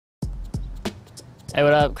Hey,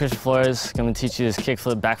 what up? Christian Flores. Gonna teach you this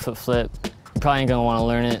kickflip, backflip flip. You probably ain't gonna wanna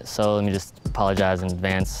learn it, so let me just apologize in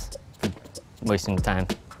advance for wasting the time.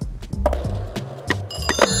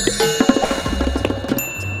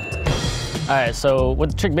 All right, so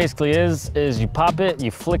what the trick basically is you pop it, you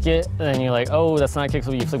flick it, and then you're like, oh, that's not a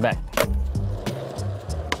kickflip, you flick back.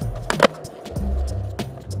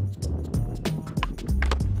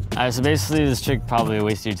 All right, so basically this trick probably a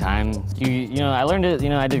waste of your time. You know, I learned it,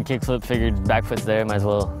 I did kickflip, figured back foot's there, might as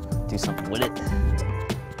well do something with it.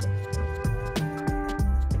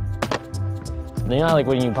 You know how like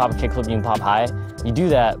when you pop a kickflip, you can pop high? You do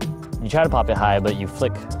that, you try to pop it high, but you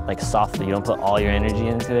flick like softly. You don't put all your energy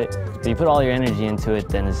into it. If you put all your energy into it,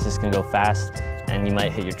 then it's just gonna go fast and you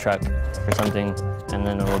might hit your truck or something, and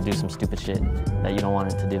then it'll do some stupid shit that you don't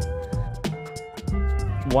want it to do.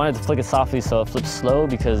 Wanted to flick it softly so it flips slow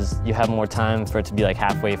because you have more time for it to be like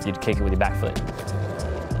halfway if you kick it with your back foot.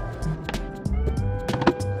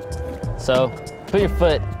 So put your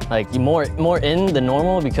foot like more in than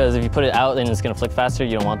normal, because if you put it out then it's gonna flick faster.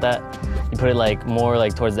 You don't want that. You put it like more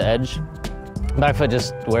like towards the edge. Back foot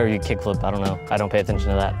just wherever you kickflip, I don't know. I don't pay attention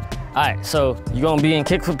to that. All right, so you're gonna be in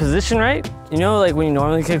kickflip position, right? You know, like when you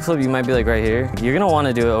normally kickflip, you might be like right here. You're gonna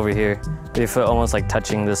wanna do it over here with your foot almost like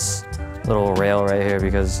touching this little rail right here,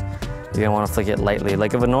 because you're gonna want to flick it lightly.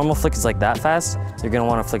 Like if a normal flick is like that fast, you're gonna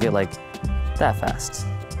want to flick it like that fast.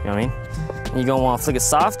 You know what I mean? And you're gonna want to flick it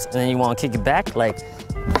soft, and then you want to kick it back like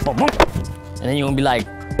boom, boom. And then you're gonna be like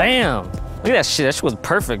bam. Look at that shit. That shit was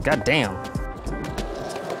perfect. God damn.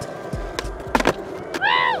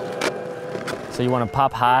 So you want to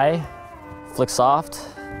pop high, flick soft,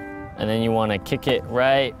 and then you want to kick it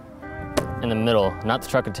right in the middle, not the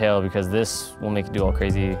trucker tail, because this will make you do all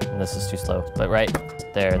crazy and this is too slow, but right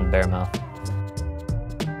there in the bear mouth.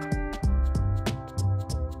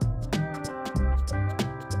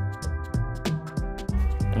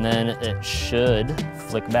 And then it should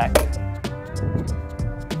flick back.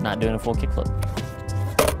 Not doing a full kickflip.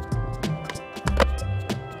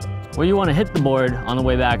 Where you want to hit the board on the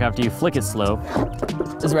way back after you flick it slow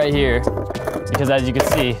is right here, because as you can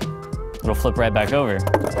see, it'll flip right back over.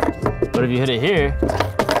 But if you hit it here,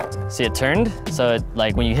 see it turned? So it,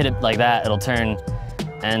 like when you hit it like that, it'll turn.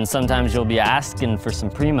 And sometimes you'll be asking for some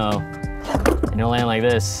primo and you'll land like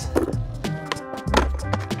this.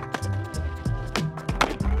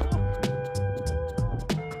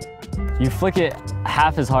 You flick it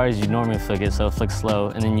half as hard as you normally flick it, so it flicks slow,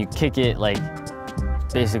 and then you kick it like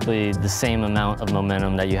basically the same amount of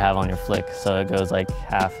momentum that you have on your flick. So it goes like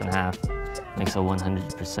half and half, makes a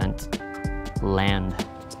 100% land.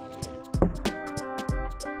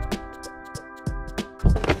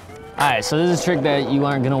 All right, so this is a trick that you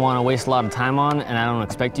aren't gonna wanna waste a lot of time on, and I don't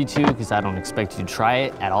expect you to, because I don't expect you to try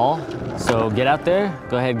it at all. So get out there,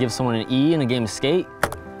 go ahead and give someone an E in a game of skate,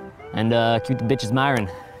 and keep the bitches miring.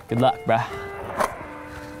 Good luck, bruh.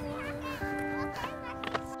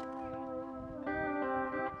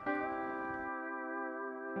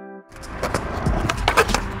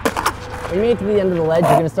 When you make it to the end of the ledge,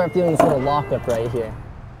 you're gonna start feeling this little lockup right here.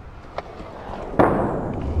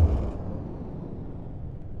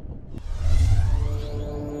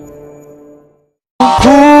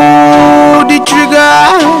 Pull the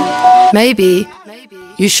trigger. Maybe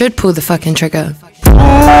you should pull the fucking trigger. Pull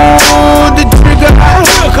the trigger.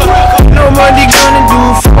 Nobody gonna do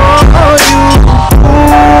for you.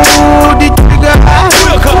 Pull the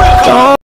trigger.